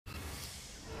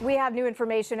We have new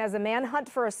information as a manhunt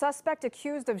for a suspect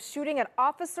accused of shooting at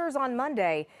officers on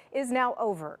Monday is now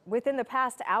over. Within the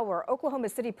past hour, Oklahoma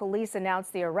City police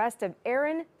announced the arrest of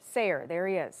Aaron Sayer. There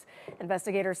he is.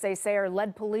 Investigators say Sayer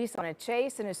led police on a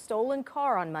chase in a stolen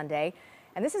car on Monday.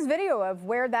 And this is video of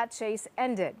where that chase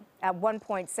ended. At one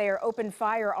point, Sayer opened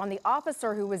fire on the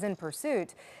officer who was in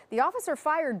pursuit. The officer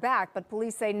fired back, but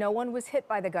police say no one was hit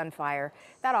by the gunfire.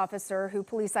 That officer, who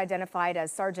police identified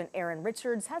as Sergeant Aaron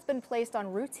Richards, has been placed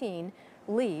on routine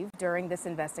leave during this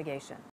investigation.